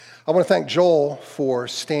I want to thank Joel for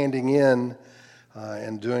standing in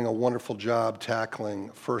and doing a wonderful job tackling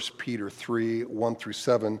 1 Peter 3, 1 through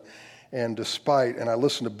 7. And I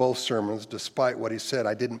listened to both sermons, despite what he said,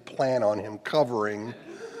 I didn't plan on him covering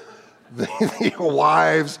the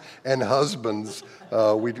wives and husbands.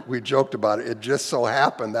 We joked about it. It just so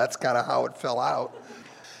happened that's kind of how it fell out.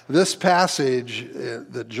 This passage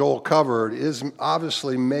that Joel covered is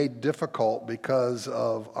obviously made difficult because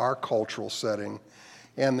of our cultural setting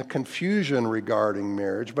and the confusion regarding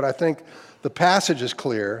marriage. But I think the passage is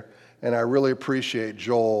clear, and I really appreciate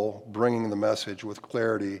Joel bringing the message with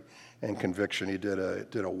clarity and conviction. He did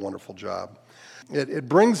a wonderful job. It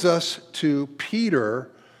brings us to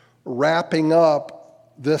Peter wrapping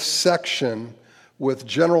up this section with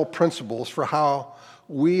general principles for how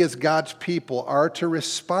we as God's people are to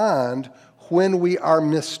respond when we are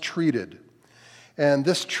mistreated. And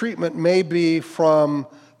this treatment may be from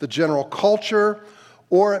the general culture,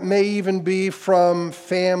 or it may even be from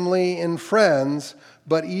family and friends,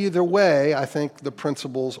 but either way, I think the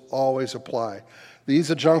principles always apply.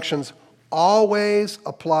 These injunctions always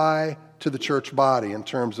apply to the church body in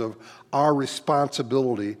terms of our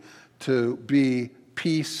responsibility to be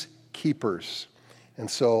peacekeepers.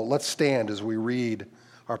 And so let's stand as we read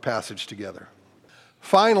our passage together.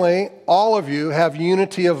 Finally, all of you have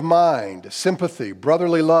unity of mind, sympathy,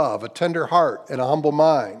 brotherly love, a tender heart, and a humble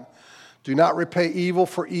mind. Do not repay evil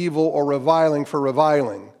for evil or reviling for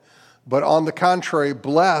reviling, but on the contrary,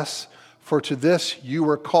 bless, for to this you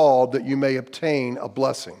were called, that you may obtain a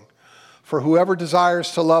blessing. For whoever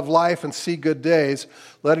desires to love life and see good days,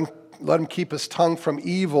 let him keep his tongue from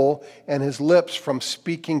evil and his lips from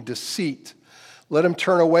speaking deceit. Let him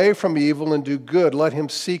turn away from evil and do good. Let him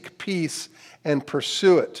seek peace and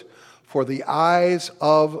pursue it. For the eyes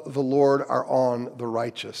of the Lord are on the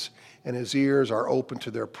righteous, and his ears are open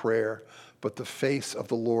to their prayer. But the face of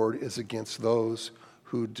the Lord is against those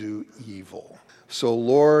who do evil. So,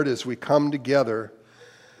 Lord, as we come together,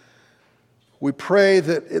 we pray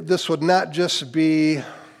that this would not just be,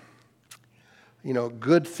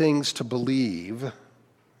 good things to believe,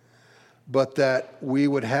 but that we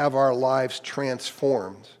would have our lives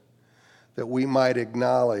transformed, that we might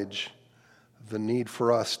acknowledge the need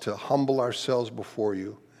for us to humble ourselves before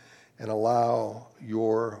you and allow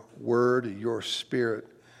your word, your spirit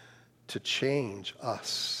to change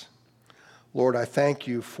us. Lord, I thank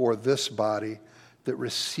you for this body that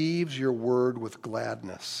receives your word with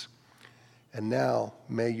gladness. And now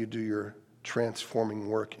may you do your transforming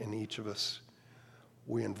work in each of us.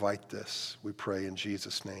 We invite this. We pray in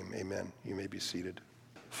Jesus' name. Amen. You may be seated.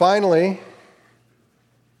 Finally,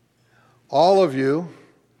 all of you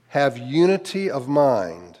have unity of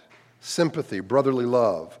mind, sympathy, brotherly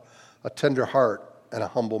love, a tender heart, and a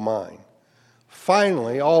humble mind.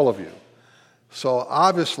 Finally, all of you. So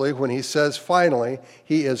obviously, when he says finally,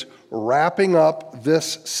 he is wrapping up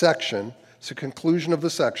this section. It's the conclusion of the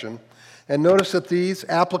section. And notice that these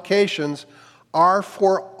applications are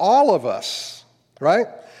for all of us. Right?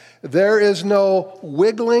 There is no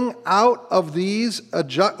wiggling out of these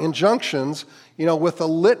injunctions, with a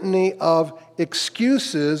litany of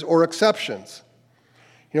excuses or exceptions.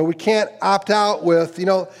 We can't opt out with,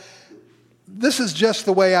 this is just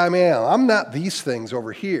the way I am. I'm not these things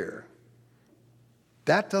over here.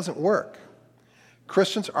 That doesn't work.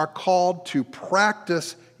 Christians are called to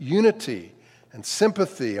practice unity and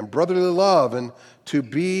sympathy and brotherly love and to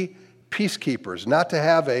be peacekeepers, not to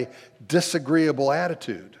have a disagreeable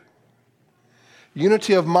attitude.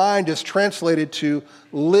 Unity of mind is translated to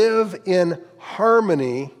live in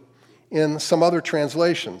harmony in some other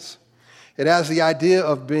translations. It has the idea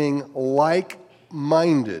of being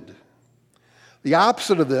like-minded. The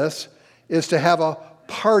opposite of this is to have a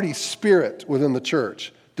party spirit within the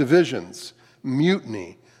church, divisions,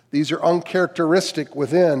 mutiny. These are uncharacteristic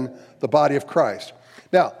within the body of Christ.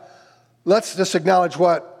 Now, let's just acknowledge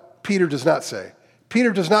what Peter does not say.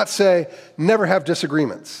 Peter does not say, never have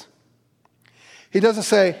disagreements. He doesn't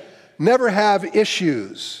say, never have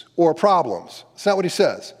issues or problems. That's not what he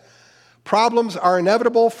says. Problems are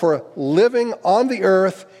inevitable for living on the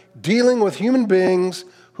earth, dealing with human beings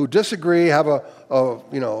who disagree, have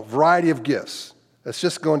a variety of gifts. That's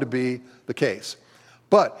just going to be the case.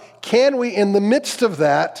 But can we, in the midst of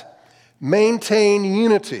that, maintain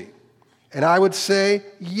unity? And I would say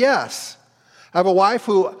yes. I have a wife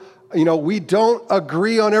who, we don't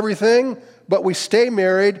agree on everything, but we stay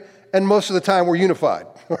married, and most of the time we're unified,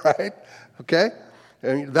 right? Okay?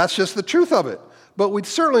 And that's just the truth of it. But we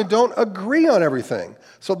certainly don't agree on everything.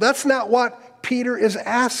 So that's not what Peter is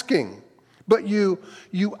asking. But you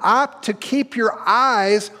opt to keep your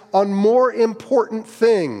eyes on more important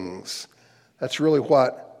things. That's really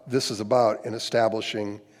what what this is about in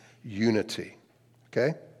establishing unity.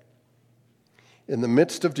 Okay? In the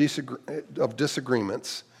midst of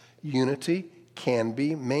disagreements, unity can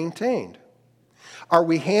be maintained. Are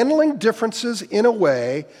we handling differences in a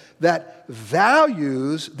way that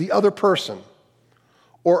values the other person?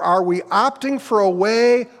 Or are we opting for a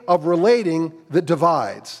way of relating that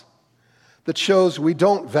divides, that shows we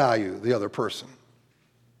don't value the other person?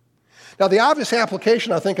 Now, the obvious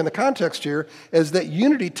application, I think, in the context here is that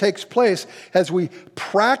unity takes place as we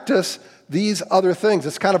practice these other things.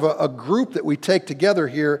 It's kind of a group that we take together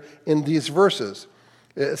here in these verses.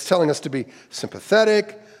 It's telling us to be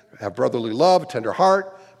sympathetic, have brotherly love, tender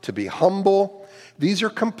heart, to be humble. These are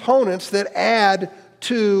components that add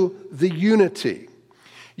to the unity.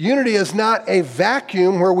 Unity is not a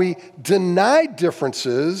vacuum where we deny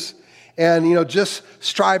differences and, just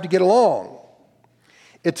strive to get along.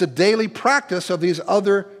 It's a daily practice of these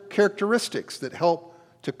other characteristics that help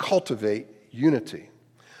to cultivate unity.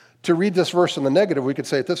 To read this verse in the negative, we could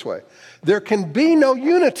say it this way. There can be no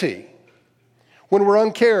unity when we're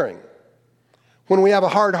uncaring, when we have a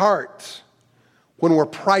hard heart, when we're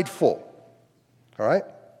prideful. All right?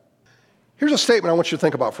 Here's a statement I want you to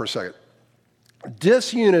think about for a second.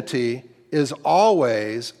 Disunity is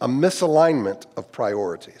always a misalignment of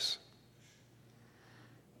priorities.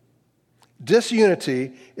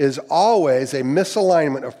 Disunity is always a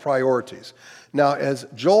misalignment of priorities. Now, as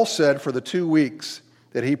Joel said for the 2 weeks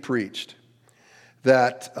that he preached,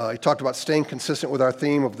 that he talked about staying consistent with our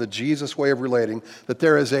theme of the Jesus way of relating, that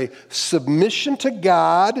there is a submission to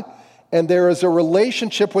God and there is a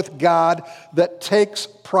relationship with God that takes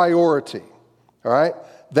priority. All right?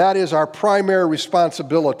 That is our primary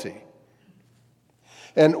responsibility.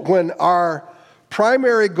 And when our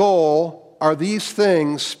primary goal are these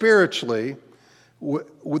things spiritually,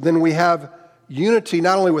 then we have unity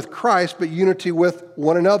not only with Christ, but unity with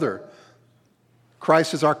one another.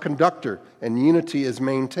 Christ is our conductor, and unity is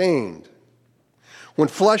maintained. When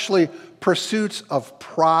fleshly pursuits of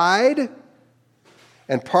pride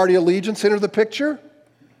and party allegiance enter the picture,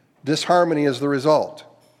 disharmony is the result.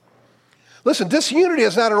 Listen, disunity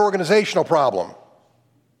is not an organizational problem.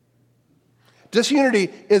 Disunity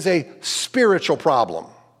is a spiritual problem.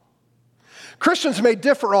 Christians may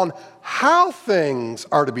differ on how things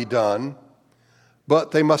are to be done,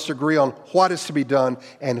 but they must agree on what is to be done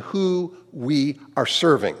and who we are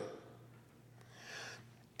serving.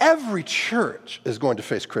 Every church is going to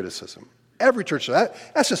face criticism. Every church,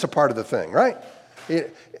 that's just a part of the thing, right?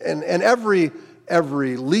 And every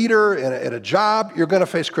leader at a job, you're going to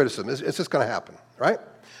face criticism. It's just going to happen, right?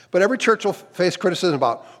 But every church will face criticism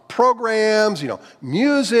about programs,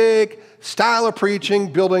 music, style of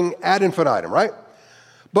preaching, building ad infinitum, right?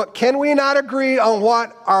 But can we not agree on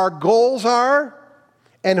what our goals are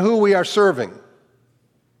and who we are serving?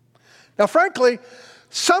 Now, frankly,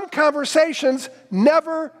 some conversations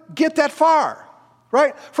never get that far,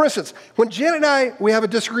 right? For instance, when Jen and we have a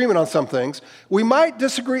disagreement on some things, we might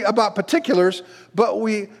disagree about particulars, but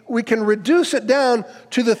we can reduce it down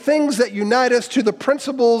to the things that unite us, to the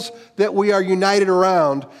principles that we are united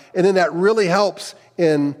around, and then that really helps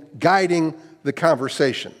in guiding the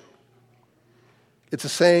conversation. It's the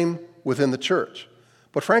same within the church.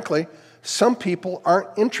 But frankly, some people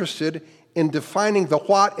aren't interested in defining the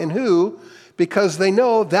what and who because they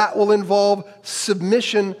know that will involve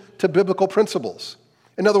submission to biblical principles.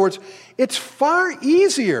 In other words, it's far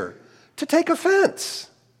easier to take offense.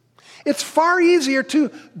 It's far easier to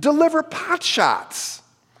deliver pot shots.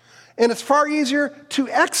 And it's far easier to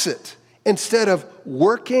exit instead of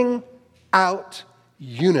working out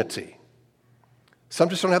unity. Some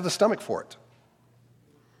just don't have the stomach for it.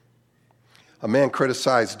 A man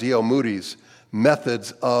criticized D.L. Moody's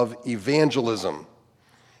methods of evangelism.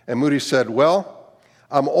 And Moody said, "Well,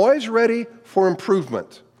 I'm always ready for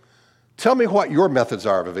improvement. Tell me what your methods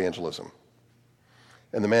are of evangelism."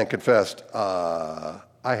 And the man confessed, "I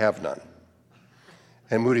have none."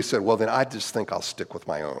 And Moody said, "Well, then I just think I'll stick with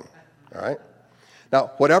my own." All right?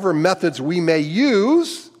 Now, whatever methods we may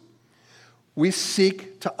use, we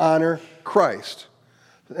seek to honor Christ.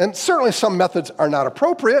 And certainly some methods are not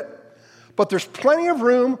appropriate, but there's plenty of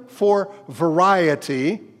room for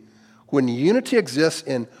variety when unity exists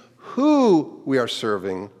in who we are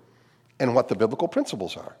serving and what the biblical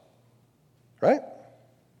principles are. Right?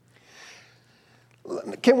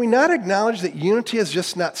 Can we not acknowledge that unity is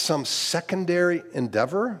just not some secondary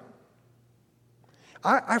endeavor?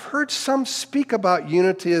 I've heard some speak about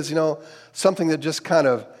unity as, something that just kind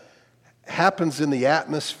of happens in the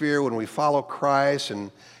atmosphere when we follow Christ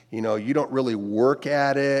and, you don't really work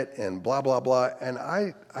at it and blah, blah, blah. And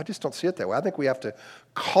I just don't see it that way. I think we have to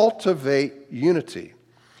cultivate unity.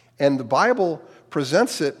 And the Bible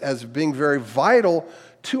presents it as being very vital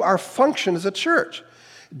to our function as a church.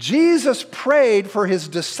 Jesus prayed for his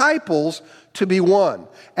disciples to be one.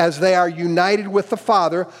 As they are united with the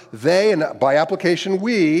Father, they, and by application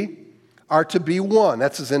we, are to be one.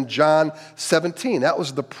 That's as in John 17. That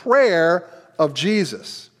was the prayer of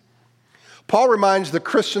Jesus. Paul reminds the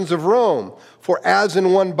Christians of Rome, for as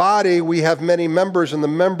in one body we have many members, and the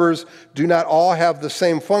members do not all have the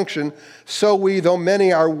same function, so we, though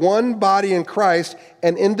many, are one body in Christ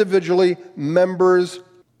and individually members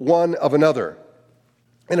one of another.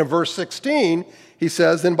 And in verse 16, he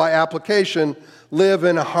says, then by application, live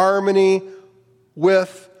in harmony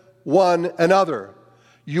with one another.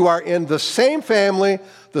 You are in the same family,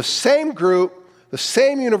 the same group, the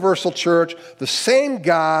same universal church, the same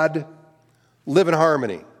God. Live in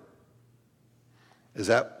harmony. Is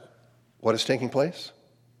that what is taking place?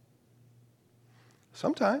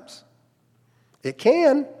 Sometimes. It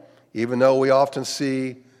can, even though we often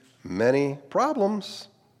see many problems.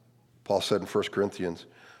 Paul said in 1 Corinthians,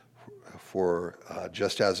 for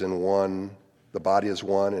just as in one, the body is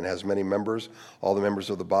one and has many members, all the members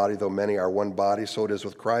of the body, though many, are one body, so it is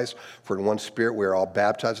with Christ. For in one Spirit we are all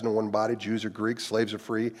baptized into one body, Jews or Greeks, slaves or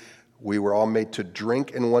free. We were all made to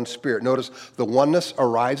drink in one Spirit. Notice the oneness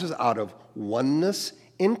arises out of oneness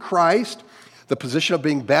in Christ, the position of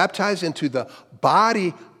being baptized into the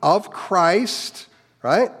body of Christ,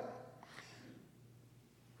 right?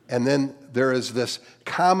 And then there is this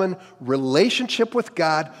common relationship with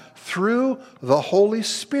God through the Holy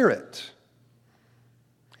Spirit.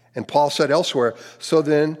 And Paul said elsewhere, so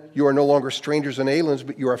then you are no longer strangers and aliens,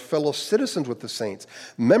 but you are fellow citizens with the saints,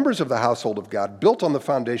 members of the household of God, built on the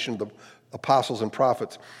foundation of the apostles and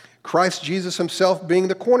prophets, Christ Jesus himself being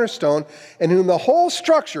the cornerstone, in whom the whole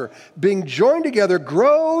structure, being joined together,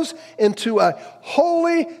 grows into a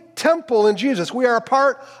holy temple in Jesus. We are a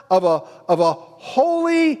part of a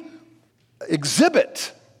holy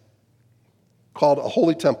exhibit called a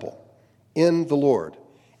holy temple in the Lord.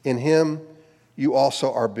 In him, you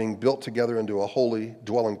also are being built together into a holy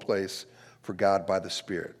dwelling place for God by the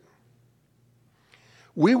Spirit.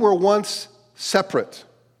 We were once separate,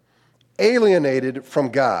 alienated from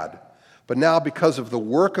God, but now because of the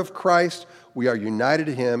work of Christ, we are united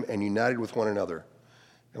to him and united with one another.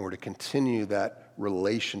 And we're to continue that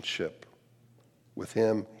relationship with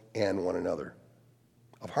him and one another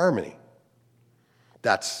of harmony.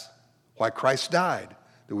 That's why Christ died,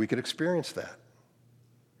 that we could experience that.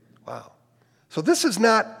 Wow. So this is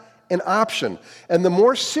not an option. And the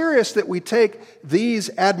more serious that we take these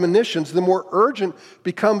admonitions, the more urgent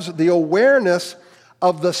becomes the awareness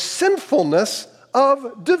of the sinfulness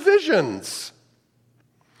of divisions.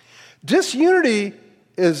 Disunity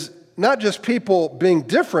is not just people being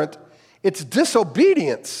different, it's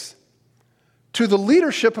disobedience to the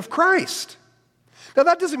leadership of Christ. Now,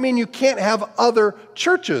 that doesn't mean you can't have other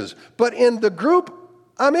churches, but in the group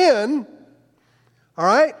I'm in, all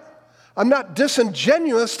right, I'm not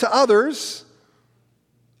disingenuous to others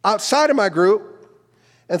outside of my group,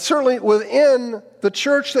 and certainly within the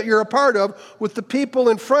church that you're a part of, with the people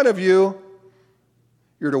in front of you,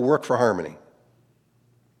 you're to work for harmony.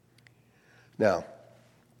 Now,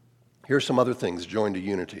 here's some other things joined to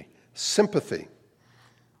unity. Sympathy.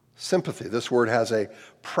 Sympathy. This word has a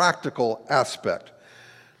practical aspect.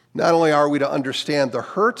 Not only are we to understand the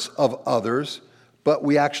hurts of others, but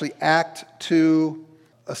we actually act to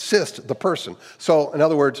assist the person. So, in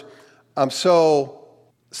other words, I'm so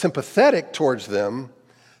sympathetic towards them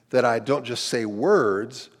that I don't just say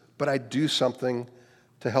words, but I do something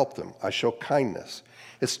to help them. I show kindness.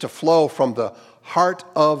 It's to flow from the heart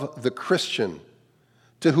of the Christian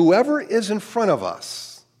to whoever is in front of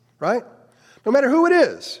us, right? No matter who it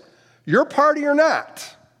is, your party or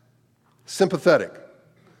not, sympathetic.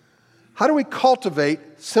 How do we cultivate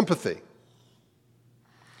sympathy?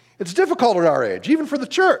 It's difficult in our age, even for the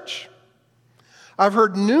church. I've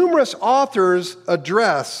heard numerous authors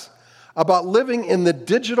address about living in the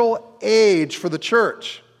digital age for the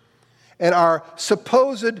church and our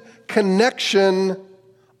supposed connection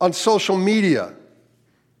on social media.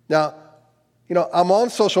 Now, I'm on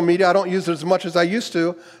social media. I don't use it as much as I used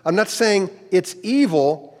to. I'm not saying it's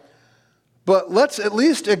evil, but let's at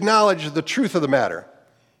least acknowledge the truth of the matter.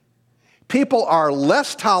 People are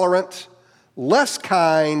less tolerant, less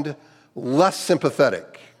kind, less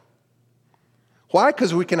sympathetic. Why?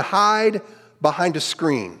 Because we can hide behind a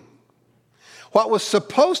screen. What was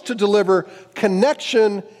supposed to deliver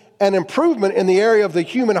connection and improvement in the area of the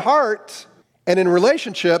human heart and in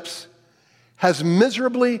relationships has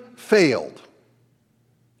miserably failed.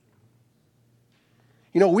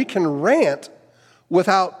 We can rant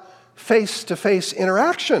without face-to-face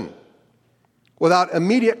interaction without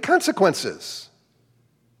immediate consequences.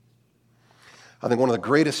 I think one of the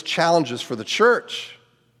greatest challenges for the church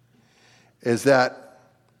is that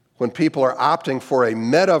when people are opting for a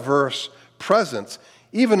metaverse presence,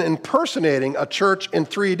 even impersonating a church in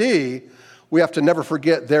 3D, we have to never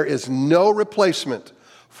forget there is no replacement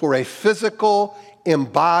for a physical,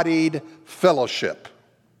 embodied fellowship.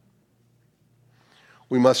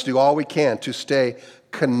 We must do all we can to stay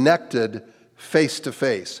connected face to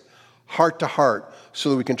face, heart to heart, so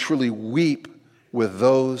that we can truly weep with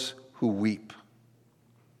those who weep.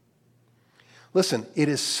 Listen, it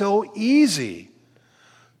is so easy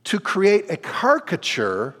to create a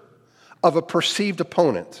caricature of a perceived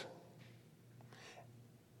opponent.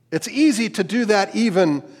 It's easy to do that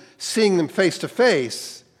even seeing them face to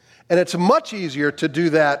face, and it's much easier to do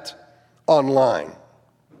that online.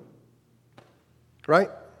 Right?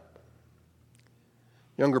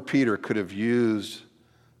 Younger Peter could have used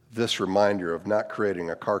this reminder of not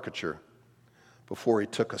creating a caricature before he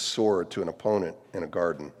took a sword to an opponent in a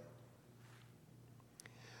garden.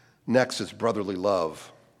 Next is brotherly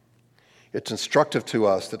love. It's instructive to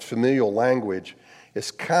us that familial language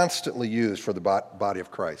is constantly used for the body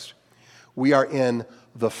of Christ. We are in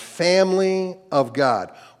the family of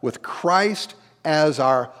God, with Christ as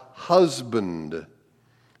our husband,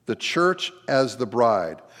 the church as the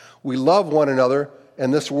bride. We love one another,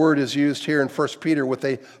 and this word is used here in 1 Peter with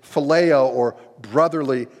a phileo, or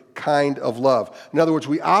brotherly kind of love. In other words,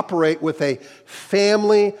 we operate with a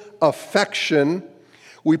family affection.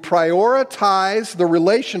 We prioritize the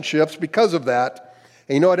relationships because of that.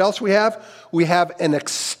 And you know what else we have? We have an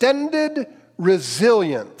extended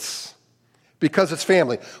resilience because it's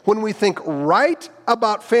family. When we think right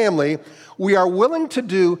about family, we are willing to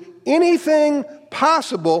do anything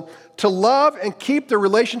possible to love and keep the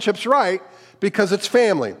relationships right because it's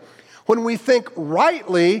family. When we think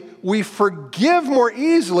rightly, we forgive more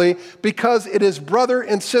easily because it is brother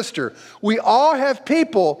and sister. We all have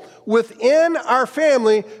people within our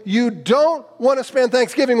family you don't want to spend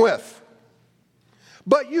Thanksgiving with.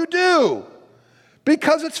 But you do,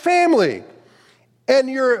 because it's family. And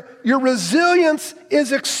your resilience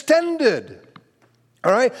is extended.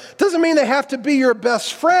 All right? Doesn't mean they have to be your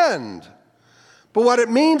best friend. But what it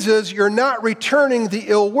means is you're not returning the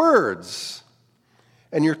ill words.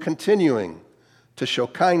 And you're continuing to show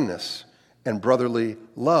kindness and brotherly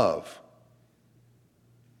love.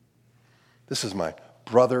 This is my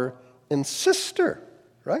brother and sister,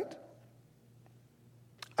 right?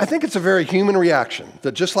 I think it's a very human reaction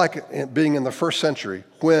that, just like being in the first century,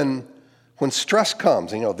 when stress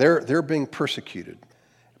comes, they're being persecuted,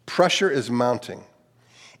 pressure is mounting,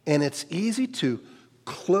 and it's easy to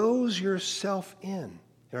close yourself in,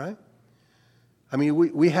 right? I mean,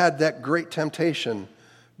 we had that great temptation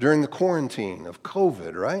during the quarantine of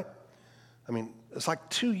COVID, right? I mean, it's like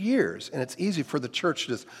 2 years, and it's easy for the church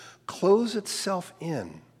to just close itself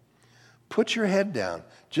in. Put your head down.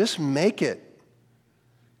 Just make it.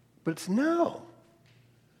 But it's no.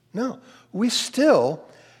 We still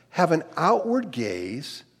have an outward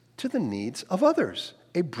gaze to the needs of others,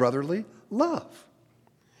 a brotherly love,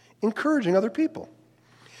 encouraging other people.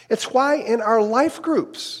 It's why in our life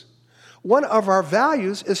groups, one of our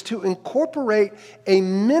values is to incorporate a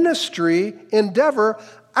ministry endeavor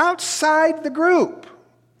outside the group.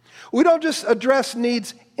 We don't just address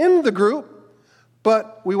needs in the group,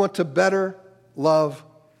 but we want to better love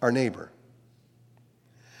our neighbor.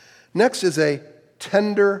 Next is a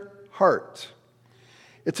tender heart.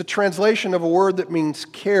 It's a translation of a word that means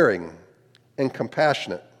caring and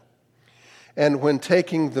compassionate. And when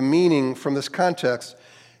taking the meaning from this context,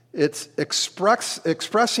 it's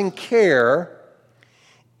expressing care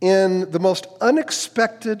in the most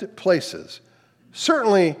unexpected places.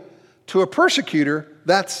 Certainly, to a persecutor,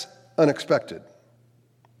 that's unexpected.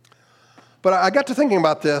 But I got to thinking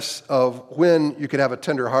about this, of when you could have a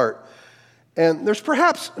tender heart. And there's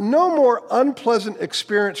perhaps no more unpleasant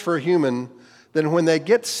experience for a human than when they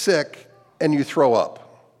get sick and you throw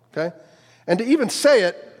up, okay? And to even say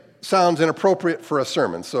it sounds inappropriate for a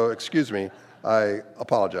sermon, so excuse me, I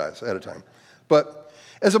apologize ahead of time. But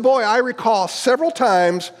as a boy, I recall several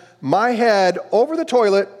times my head over the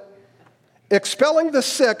toilet, expelling the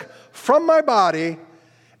sick from my body,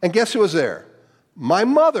 and guess who was there? My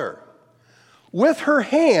mother, with her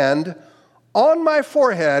hand on my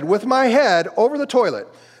forehead, with my head over the toilet.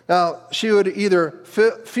 Now, she would either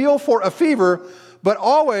feel for a fever, but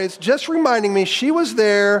always just reminding me she was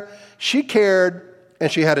there, she cared,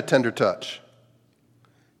 and she had a tender touch.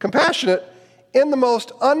 Compassionate in the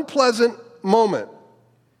most unpleasant moment.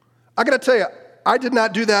 I got to tell you, I did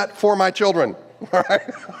not do that for my children. all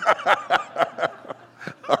right?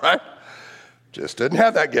 All right? Just didn't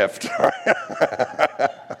have that gift, all right?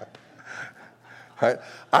 All right?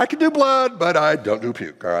 I can do blood, but I don't do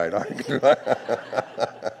puke, all right? I can do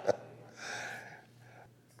that.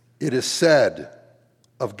 It is said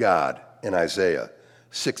of God in Isaiah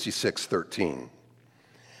 66:13,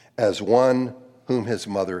 as one whom his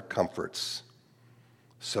mother comforts,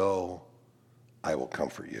 so I will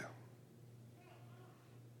comfort you.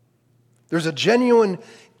 There's a genuine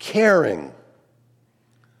caring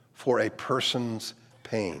for a person's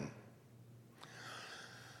pain.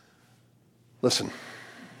 Listen,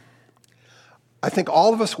 I think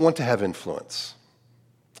all of us want to have influence.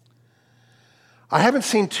 I haven't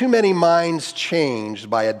seen too many minds changed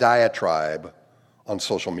by a diatribe on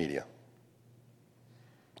social media.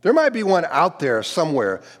 There might be one out there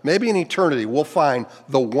somewhere, maybe in eternity, we'll find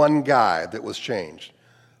the one guy that was changed,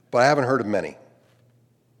 but I haven't heard of many.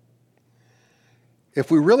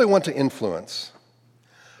 If we really want to influence,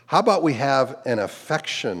 how about we have an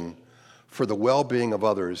affection for the well-being of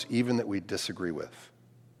others, even that we disagree with?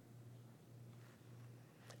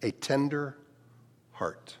 A tender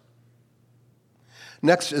heart.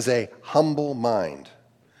 Next is a humble mind.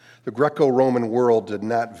 The Greco-Roman world did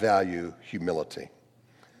not value humility.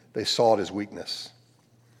 They saw it as weakness.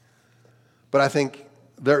 But I think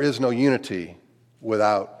there is no unity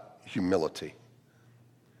without humility.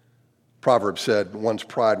 Proverbs said, one's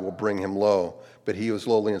pride will bring him low, but he who is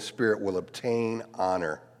lowly in spirit will obtain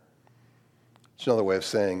honor. It's another way of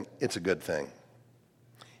saying it's a good thing.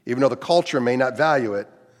 Even though the culture may not value it,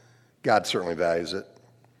 God certainly values it.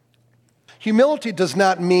 Humility does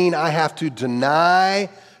not mean I have to deny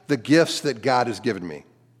the gifts that God has given me.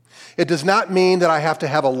 It does not mean that I have to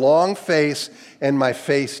have a long face and my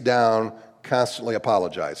face down, constantly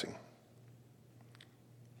apologizing.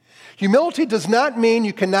 Humility does not mean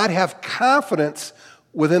you cannot have confidence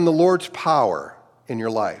within the Lord's power in your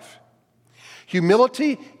life.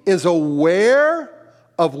 Humility is aware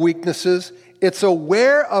of weaknesses, it's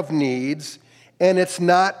aware of needs, and it's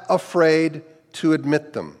not afraid to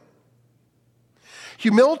admit them.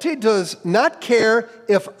 Humility does not care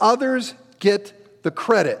if others get the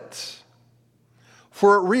credit,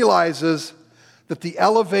 for it realizes that the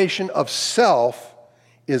elevation of self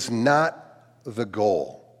is not the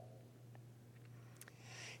goal.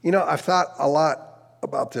 You know, I've thought a lot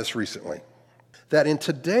about this recently, that in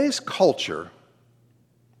today's culture,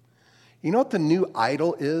 you know what the new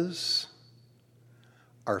idol is?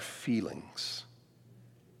 Our feelings.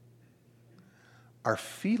 Our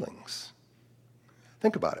feelings.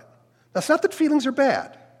 Think about it. Now, it's not that feelings are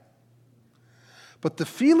bad, but the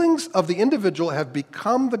feelings of the individual have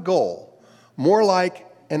become the goal, more like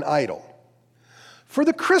an idol. For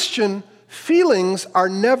the Christian, feelings are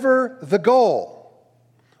never the goal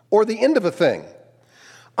or the end of a thing.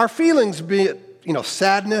 Our feelings, be it,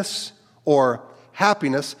 sadness or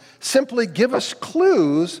happiness, simply give us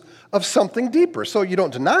clues of something deeper. So you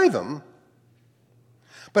don't deny them,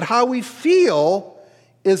 but how we feel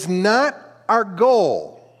is not our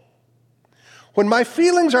goal. When my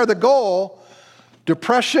feelings are the goal,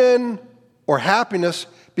 depression or happiness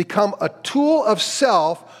become a tool of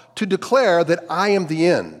self to declare that I am the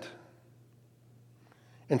end.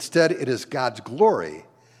 Instead, it is God's glory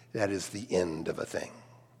that is the end of a thing.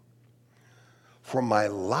 For my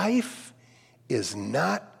life is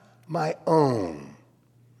not my own,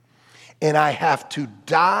 and I have to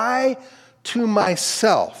die to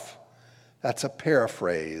myself. That's a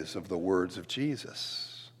paraphrase of the words of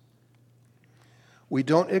Jesus. We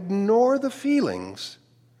don't ignore the feelings,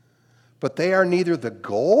 but they are neither the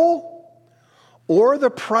goal or the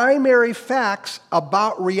primary facts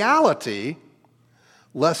about reality,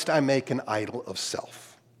 lest I make an idol of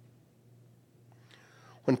self.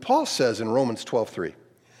 When Paul says in Romans 12:3,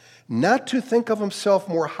 not to think of himself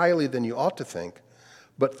more highly than you ought to think,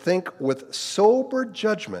 but think with sober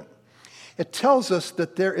judgment, it tells us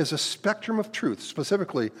that there is a spectrum of truth,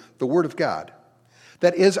 specifically the Word of God,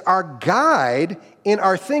 that is our guide in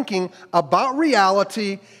our thinking about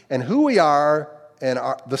reality and who we are and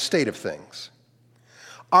the state of things.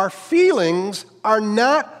 Our feelings are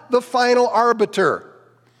not the final arbiter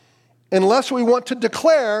unless we want to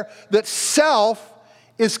declare that self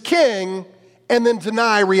is king and then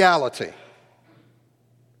deny reality.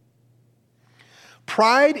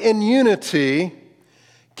 Pride and unity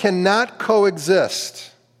cannot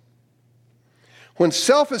coexist. When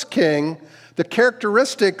self is king, the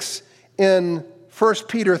characteristics in 1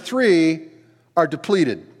 Peter 3 are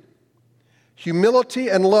depleted. Humility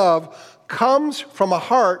and love comes from a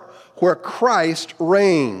heart where Christ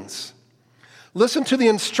reigns. Listen to the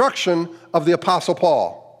instruction of the Apostle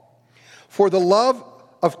Paul. For the love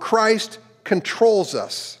of Christ controls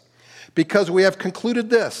us, because we have concluded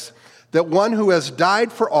this, that one who has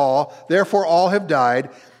died for all, therefore all have died,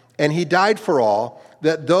 and he died for all,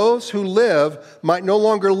 that those who live might no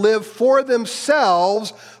longer live for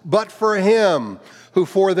themselves, but for him, who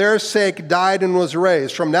for their sake died and was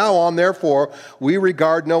raised. From now on, therefore, we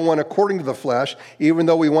regard no one according to the flesh, even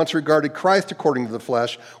though we once regarded Christ according to the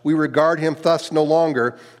flesh, we regard him thus no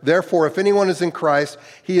longer. Therefore, if anyone is in Christ,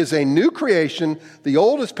 he is a new creation. The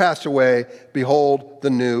old has passed away. Behold, the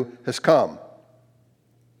new has come.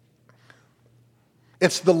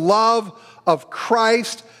 It's the love of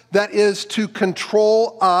Christ that is to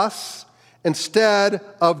control us instead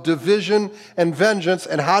of division and vengeance.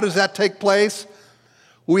 And how does that take place?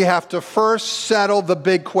 We have to first settle the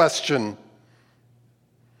big question.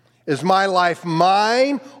 Is my life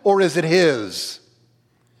mine or is it his?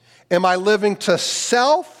 Am I living to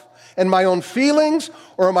self and my own feelings,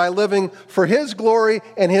 or am I living for his glory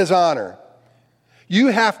and his honor? You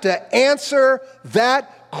have to answer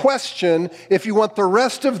that question if you want the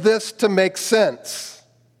rest of this to make sense.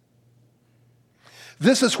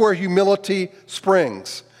 This is where humility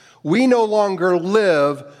springs. We no longer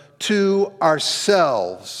live to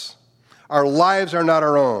ourselves. Our lives are not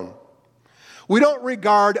our own. We don't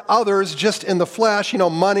regard others just in the flesh,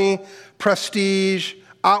 money, prestige,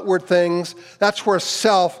 outward things. That's where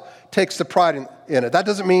self takes the pride in it. That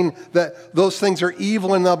doesn't mean that those things are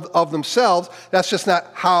evil in of themselves. That's just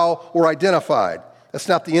not how we're identified. That's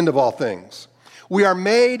not the end of all things. We are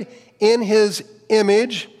made in his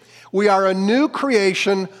image. We are a new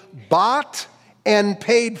creation, bought and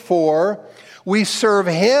paid for. We serve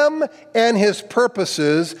him and his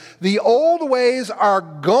purposes. The old ways are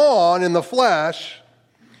gone in the flesh,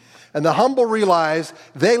 and the humble realize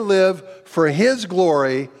they live for his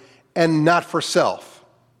glory and not for self.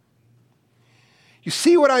 You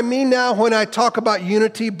see what I mean now when I talk about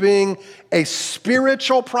unity being a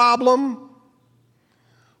spiritual problem?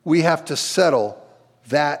 We have to settle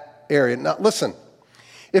that area. Now, listen,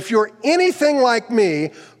 if you're anything like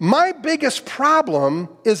me, my biggest problem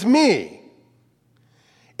is me.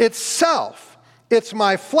 It's self. It's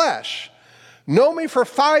my flesh. Know me for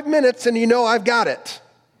 5 minutes and you know I've got it.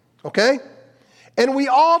 Okay? And we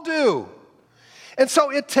all do. And so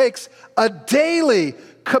it takes a daily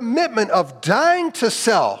commitment of dying to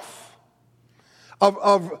self,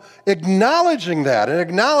 of acknowledging that, and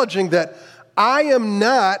acknowledging that I am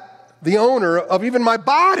not the owner of even my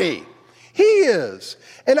body. He is.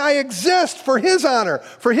 And I exist for his honor,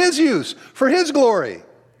 for his use, for his glory.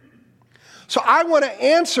 So I want to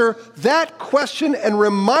answer that question and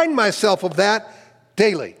remind myself of that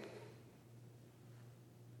daily.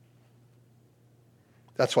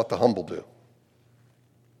 That's what the humble do.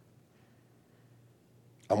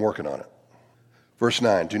 I'm working on it. Verse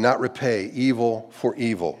 9, do not repay evil for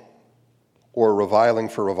evil or reviling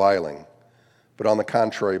for reviling, but on the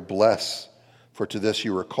contrary, bless, for to this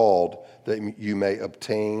you were called, that you may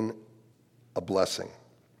obtain a blessing.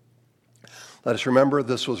 Let us remember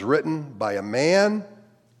this was written by a man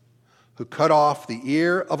who cut off the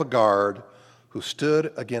ear of a guard who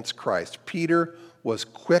stood against Christ. Peter was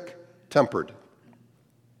quick-tempered.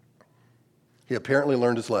 He apparently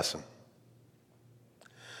learned his lesson.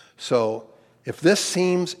 So if this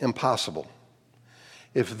seems impossible,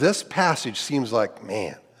 if this passage seems like,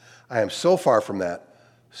 man, I am so far from that,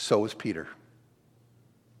 so is Peter.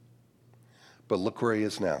 But look where he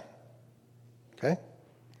is now. Okay?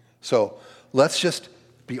 So let's just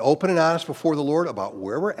be open and honest before the Lord about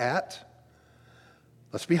where we're at.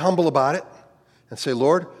 Let's be humble about it and say,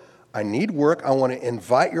 Lord, I need work. I want to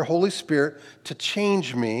invite your Holy Spirit to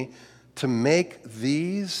change me, to make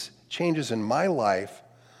these changes in my life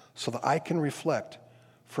so that I can reflect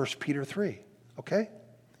 1 Peter 3. Okay?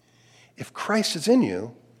 If Christ is in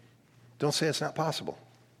you, don't say it's not possible.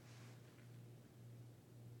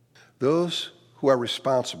 Those who are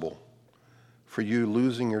responsible for you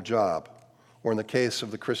losing your job, or in the case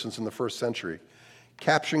of the Christians in the first century,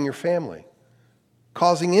 capturing your family,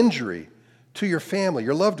 causing injury to your family,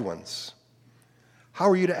 your loved ones, how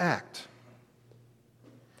are you to act?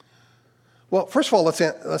 Well, first of all,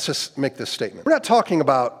 let's just make this statement. We're not talking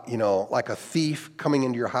about, like a thief coming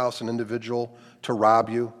into your house, an individual, to rob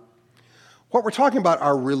you. What we're talking about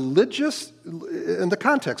are religious, in the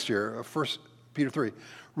context here of 1 Peter 3,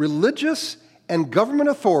 religious and government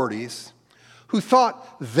authorities who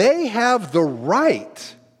thought they have the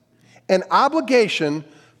right and obligation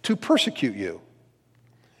to persecute you.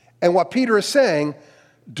 And what Peter is saying,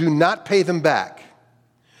 do not pay them back.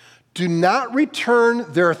 Do not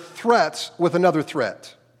return their threats with another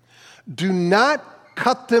threat. Do not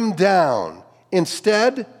cut them down.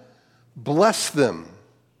 Instead, bless them.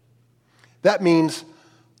 That means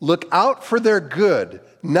look out for their good,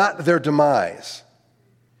 not their demise.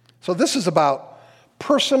 So this is about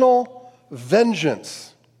personal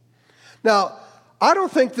vengeance. Now, I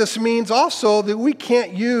don't think this means also that we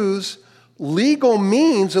can't use legal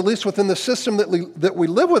means, at least within the system that we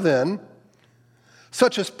live within,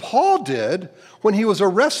 such as Paul did when he was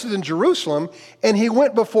arrested in Jerusalem and he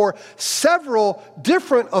went before several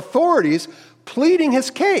different authorities pleading his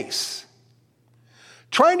case,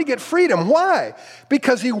 trying to get freedom. Why?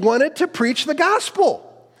 Because he wanted to preach the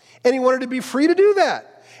gospel and he wanted to be free to do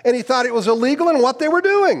that. And he thought it was illegal in what they were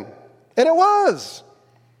doing, and it was.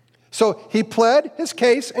 So he pled his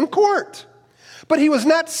case in court. But he was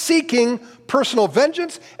not seeking personal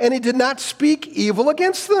vengeance, and he did not speak evil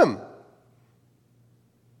against them.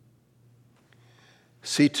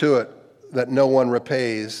 See to it that no one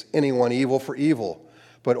repays anyone evil for evil,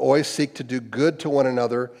 but always seek to do good to one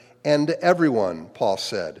another and to everyone, Paul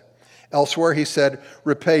said. Elsewhere he said,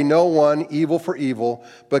 repay no one evil for evil,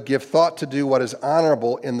 but give thought to do what is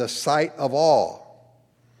honorable in the sight of all.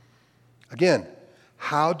 Again,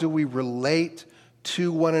 how do we relate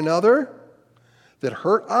to one another that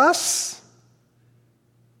hurt us?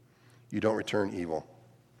 You don't return evil.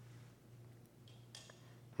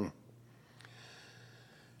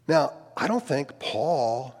 Now, I don't think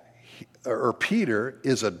Paul or Peter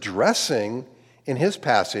is addressing in his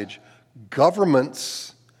passage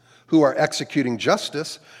governments who are executing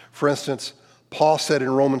justice. For instance, Paul said in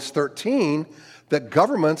Romans 13 that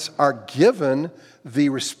governments are given the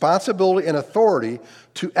responsibility and authority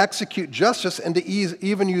to execute justice and to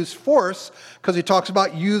even use force, because he talks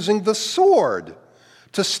about using the sword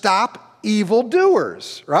to stop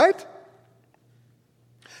evildoers, right?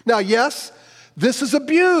 Now, yes, this is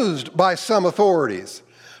abused by some authorities,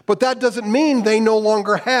 but that doesn't mean they no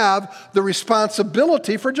longer have the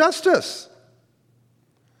responsibility for justice.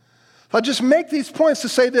 I'll just make these points to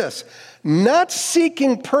say this: not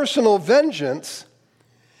seeking personal vengeance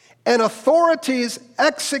and authorities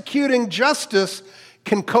executing justice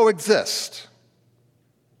can coexist.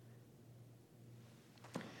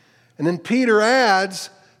 And then Peter adds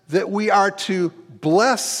that we are to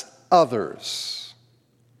bless others.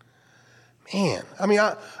 Man, I mean,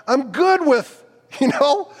 I'm good with,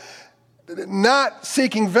 not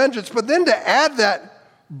seeking vengeance, but then to add that,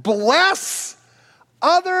 bless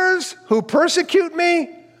others who persecute me,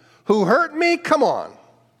 who hurt me, come on.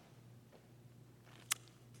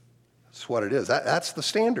 That's what it is. That's the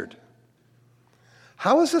standard.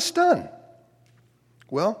 How is this done?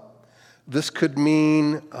 Well, this could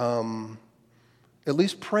mean at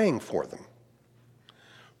least praying for them.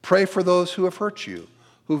 Pray for those who have hurt you,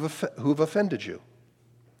 who've offended you.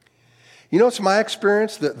 It's my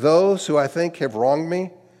experience that those who I think have wronged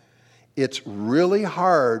me, it's really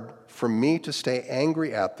hard for me to stay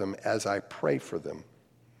angry at them as I pray for them,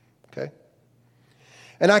 okay?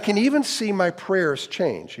 And I can even see my prayers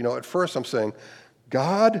change. At first I'm saying,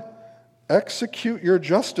 God, execute your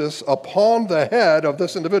justice upon the head of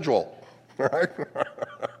this individual, right?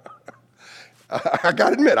 I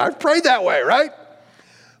got to admit, I've prayed that way, right?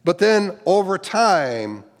 But then over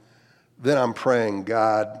time, then I'm praying,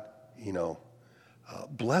 God,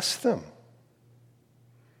 bless them.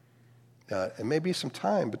 It may be some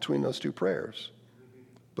time between those two prayers.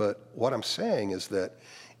 But what I'm saying is that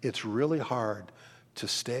it's really hard to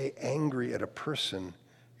stay angry at a person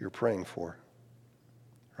you're praying for,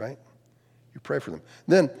 right? You pray for them.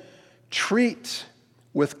 Then treat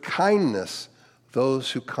with kindness those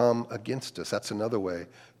who come against us. That's another way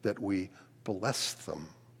that we bless them,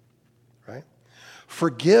 right?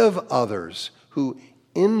 Forgive others who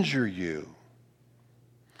injure you.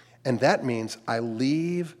 And that means I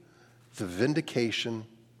leave the vindication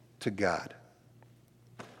to God.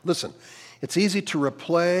 Listen, it's easy to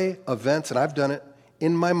replay events, and I've done it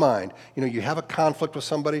in my mind. You have a conflict with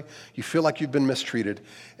somebody, you feel like you've been mistreated,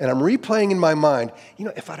 and I'm replaying in my mind,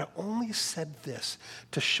 if I'd have only said this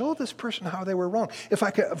to show this person how they were wrong, if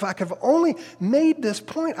I could have only made this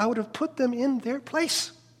point, I would have put them in their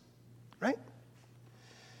place, right?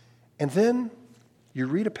 And then you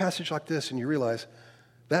read a passage like this and you realize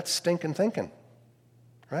that's stinking thinking,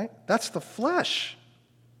 right? That's the flesh.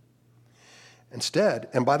 Instead,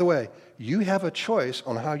 and by the way, you have a choice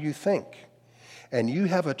on how you think. And you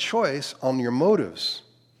have a choice on your motives,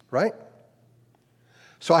 right?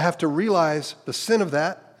 So I have to realize the sin of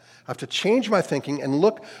that. I have to change my thinking and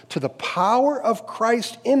look to the power of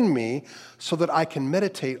Christ in me so that I can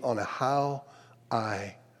meditate on how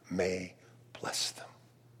I may bless them.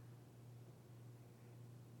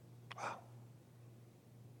 Wow.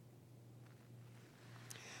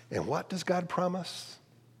 And what does God promise?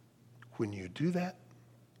 when you do that,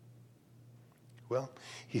 well,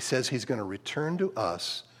 he says he's going to return to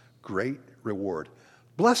us great reward.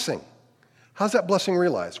 Blessing. How's that blessing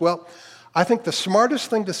realized? Well, I think the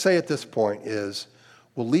smartest thing to say at this point is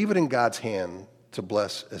we'll leave it in God's hand to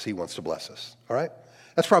bless as he wants to bless us. All right?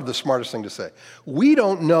 That's probably the smartest thing to say. We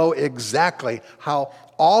don't know exactly how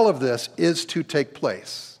all of this is to take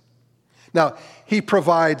place. Now, he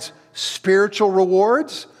provides spiritual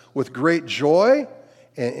rewards with great joy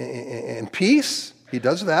and peace. He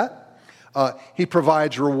does that. He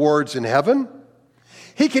provides rewards in heaven.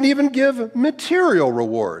 He can even give material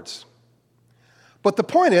rewards. But the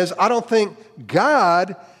point is, I don't think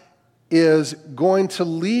God is going to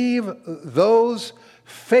leave those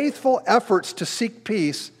faithful efforts to seek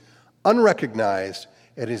peace unrecognized,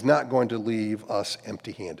 and he's not going to leave us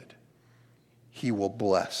empty-handed. He will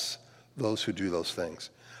bless those who do those things.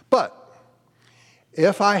 But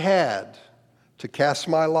if I had to cast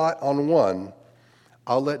my lot on one,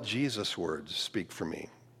 I'll let Jesus' words speak for me.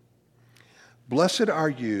 Blessed are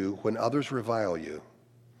you when others revile you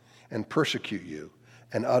and persecute you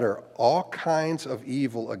and utter all kinds of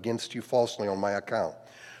evil against you falsely on my account.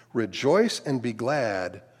 Rejoice and be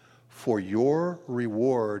glad, for your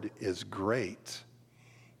reward is great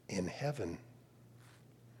in heaven.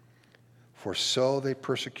 For so they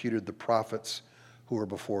persecuted the prophets who were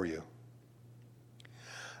before you.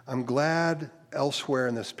 I'm glad elsewhere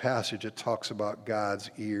in this passage it talks about God's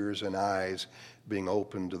ears and eyes being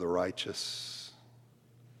open to the righteous.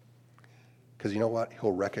 Because you know what?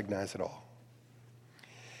 He'll recognize it all.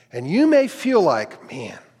 And you may feel like,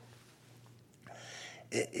 man,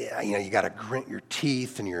 you got to grit your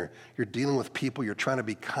teeth and you're dealing with people you're trying to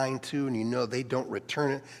be kind to, and you know they don't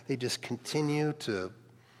return it. They just continue to,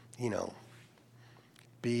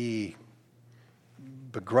 be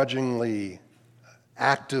begrudgingly,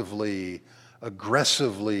 actively,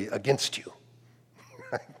 aggressively against you.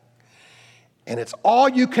 And it's all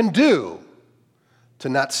you can do to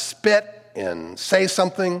not spit and say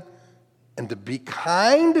something and to be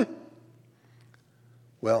kind.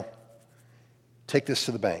 Well, take this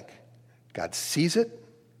to the bank. God sees it,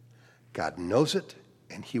 God knows it,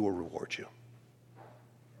 and he will reward you.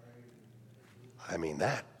 I mean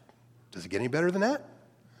that. Does it get any better than that?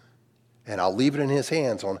 And I'll leave it in his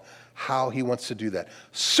hands on how he wants to do that.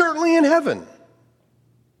 Certainly in heaven.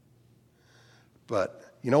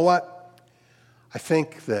 But you know what? I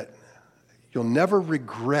think that you'll never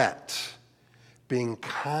regret being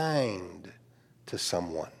kind to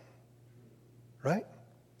someone. Right?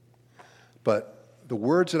 But the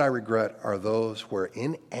words that I regret are those where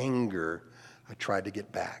in anger I tried to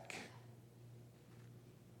get back.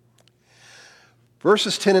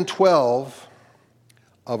 Verses 10 and 12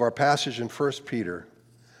 of our passage in 1 Peter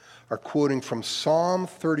are quoting from Psalm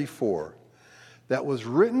 34 that was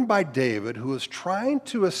written by David, who was trying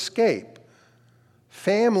to escape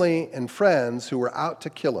family and friends who were out to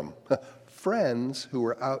kill him. Friends who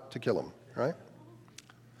were out to kill him, right?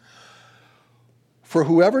 For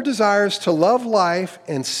whoever desires to love life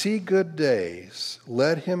and see good days,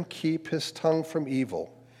 let him keep his tongue from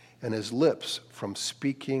evil and his lips from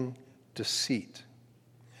speaking deceit.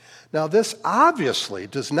 Now, this obviously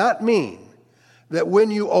does not mean that when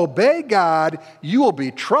you obey God, you will be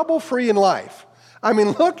trouble-free in life. I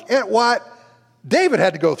mean, look at what David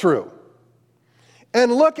had to go through.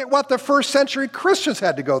 And look at what the first century Christians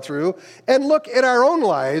had to go through. And look at our own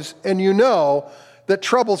lives, and you know that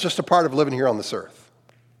trouble is just a part of living here on this earth.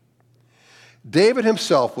 David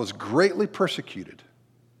himself was greatly persecuted.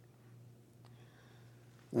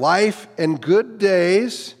 Life and good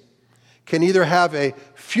days can either have a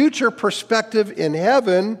future perspective in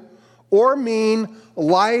heaven or mean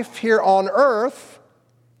life here on earth,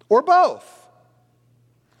 or both.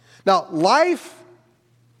 Now, life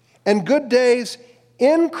and good days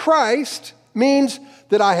in Christ means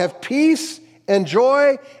that I have peace and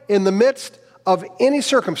joy in the midst of any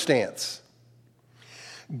circumstance.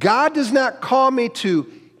 God does not call me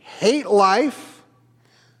to hate life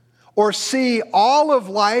or see all of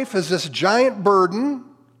life as this giant burden,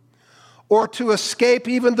 or to escape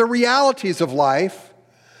even the realities of life,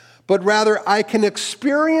 but rather I can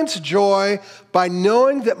experience joy by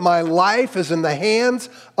knowing that my life is in the hands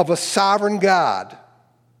of a sovereign God.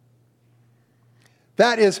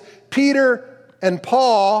 That is Peter and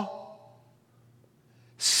Paul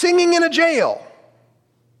singing in a jail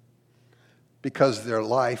because their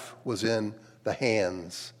life was in the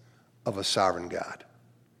hands of a sovereign God.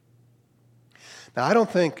 Now, I don't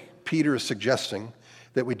think Peter is suggesting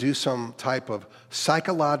that we do some type of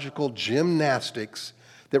psychological gymnastics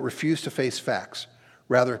that refuse to face facts.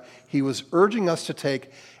 Rather, he was urging us to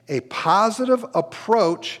take a positive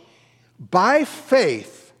approach by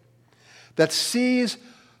faith that sees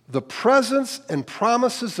the presence and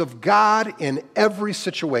promises of God in every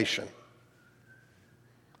situation.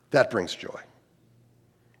 That brings joy.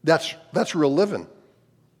 That's real living.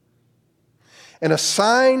 And a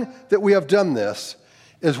sign that we have done this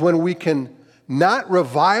is when we can not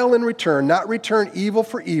revile in return, not return evil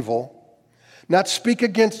for evil, not speak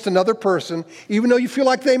against another person, even though you feel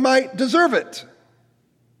like they might deserve it.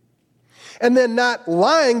 And then not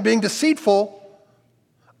lying, being deceitful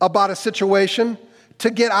about a situation to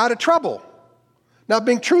get out of trouble, not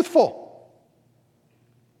being truthful.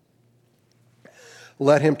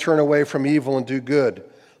 Let him turn away from evil and do good.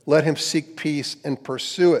 Let him seek peace and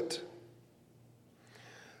pursue it.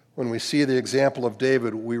 When we see the example of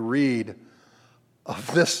David, we read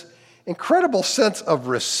of this incredible sense of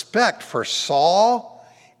respect for Saul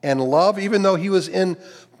and love, even though he was in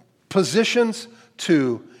positions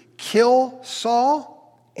to kill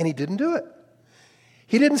Saul, and he didn't do it.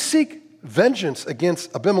 He didn't seek vengeance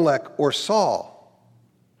against Abimelech or Saul.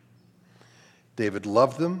 David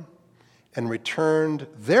loved them and returned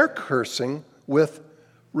their cursing with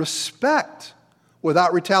respect,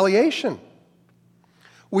 without retaliation.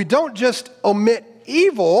 We don't just omit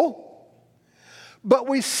evil, but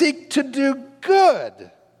we seek to do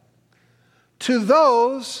good to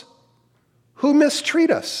those who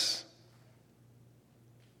mistreat us.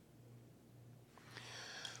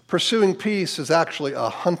 Pursuing peace is actually a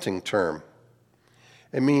hunting term.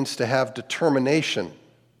 It means to have determination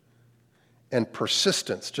and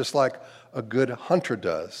persistence, just like a good hunter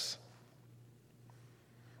does.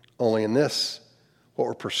 Only in this, what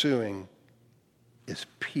we're pursuing is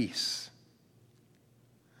peace.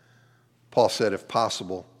 Paul said, if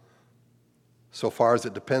possible, so far as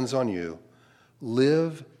it depends on you,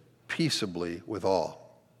 live peaceably with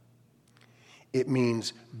all. It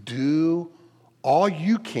means do all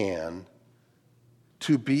you can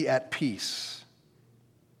to be at peace.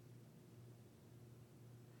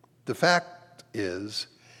 The fact is,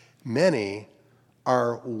 many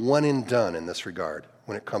are one and done in this regard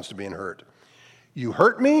when it comes to being hurt. You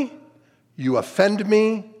hurt me, you offend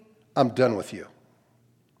me, I'm done with you.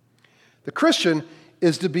 The Christian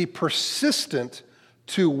is to be persistent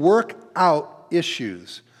to work out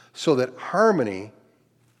issues so that harmony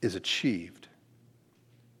is achieved.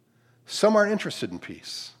 Some aren't interested in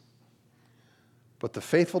peace, but the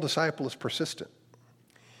faithful disciple is persistent.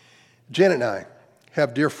 Janet and I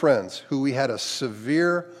have dear friends who we had a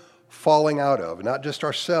severe falling out of, not just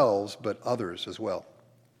ourselves, but others as well.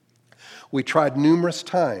 We tried numerous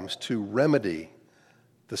times to remedy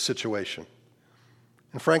the situation.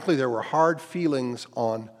 And frankly, there were hard feelings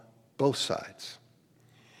on both sides.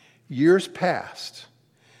 Years passed,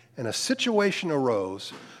 and a situation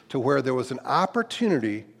arose to where there was an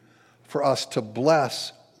opportunity for us to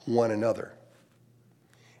bless one another.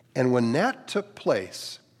 And when that took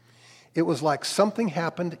place, it was like something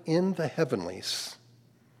happened in the heavenlies.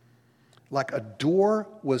 Like a door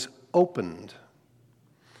was opened,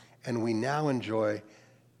 and we now enjoy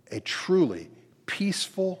a truly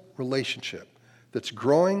peaceful relationship that's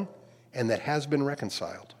growing and that has been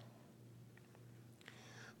reconciled.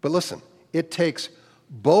 But listen, it takes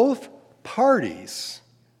both parties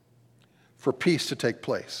for peace to take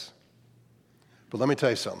place. But let me tell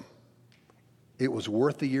you something. It was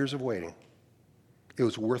worth the years of waiting. It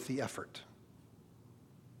was worth the effort.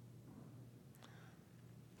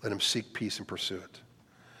 Let him seek peace and pursue it.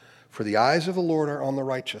 For the eyes of the Lord are on the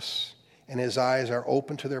righteous, and his eyes are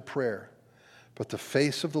open to their prayer. But the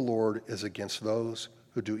face of the Lord is against those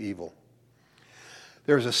who do evil.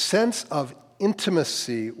 There's a sense of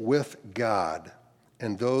intimacy with God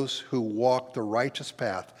and those who walk the righteous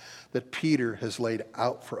path that Peter has laid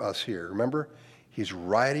out for us here. Remember, he's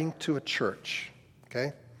writing to a church,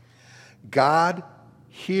 okay? God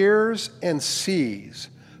hears and sees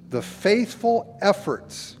the faithful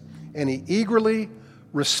efforts, and he eagerly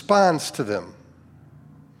responds to them.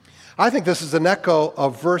 I think this is an echo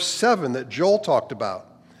of verse 7 that Joel talked about,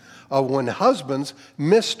 of when husbands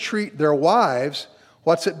mistreat their wives,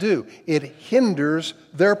 what's it do? It hinders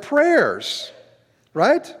their prayers,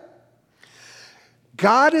 right?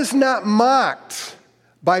 God is not mocked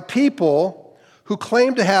by people who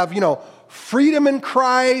claim to have, freedom in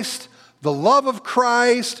Christ, the love of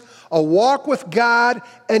Christ, a walk with God,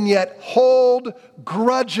 and yet hold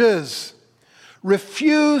grudges,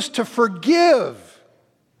 refuse to forgive.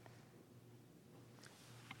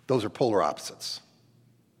 Those are polar opposites.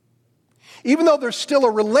 Even though there's still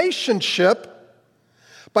a relationship,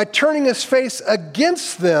 by turning his face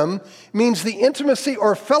against them means the intimacy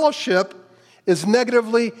or fellowship is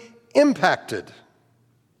negatively impacted.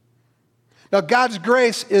 Now, God's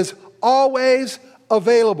grace is always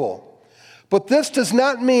available. But this does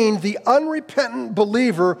not mean the unrepentant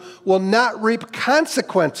believer will not reap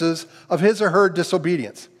consequences of his or her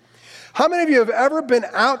disobedience. How many of you have ever been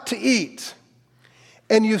out to eat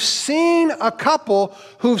and you've seen a couple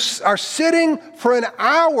who are sitting for an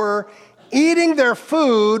hour eating their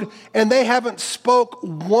food and they haven't spoke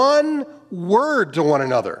one word to one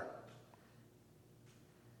another?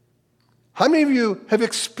 How many of you have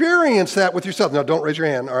experienced that with yourself? Now, don't raise your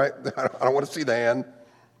hand, all right? I don't want to see the hand.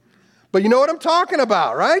 But you know what I'm talking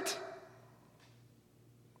about, right?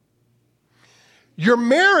 You're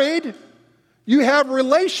married, you have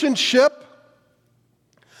relationship,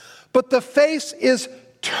 but the face is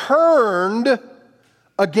turned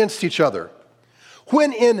against each other.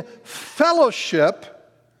 When in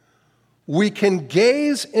fellowship, we can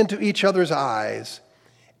gaze into each other's eyes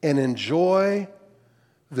and enjoy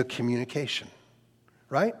the communication,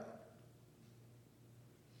 right?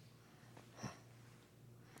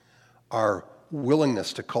 Our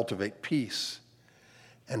willingness to cultivate peace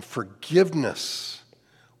and forgiveness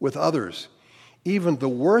with others, even the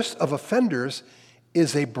worst of offenders,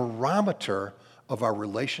 is a barometer of our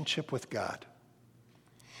relationship with God.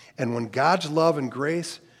 And when God's love and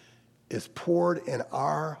grace is poured in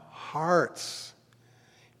our hearts,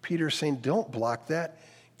 Peter's saying, don't block that.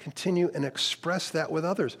 Continue and express that with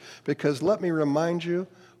others. Because let me remind you,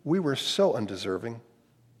 we were so undeserving.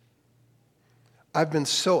 I've been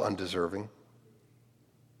so undeserving.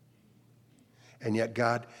 And yet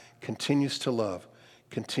God continues to love,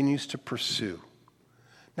 continues to pursue.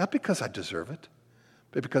 Not because I deserve it,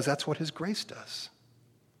 but because that's what his grace does.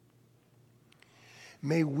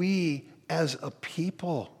 May we, as a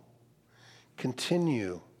people,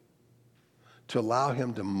 continue to allow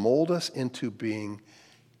him to mold us into being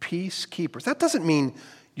peacekeepers. That doesn't mean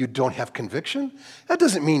you don't have conviction. That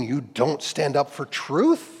doesn't mean you don't stand up for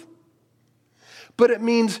truth. But it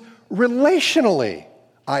means relationally,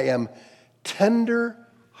 I am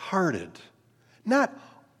tender-hearted, not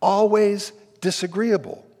always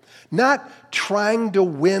disagreeable, not trying to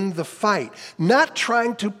win the fight, not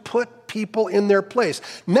trying to put people in their place,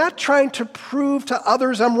 not trying to prove to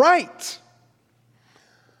others I'm right.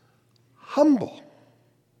 Humble,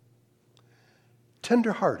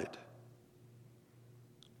 tender-hearted,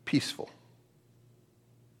 peaceful.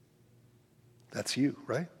 That's you,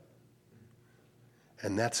 right?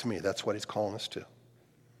 And that's me. That's what he's calling us to.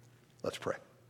 Let's pray.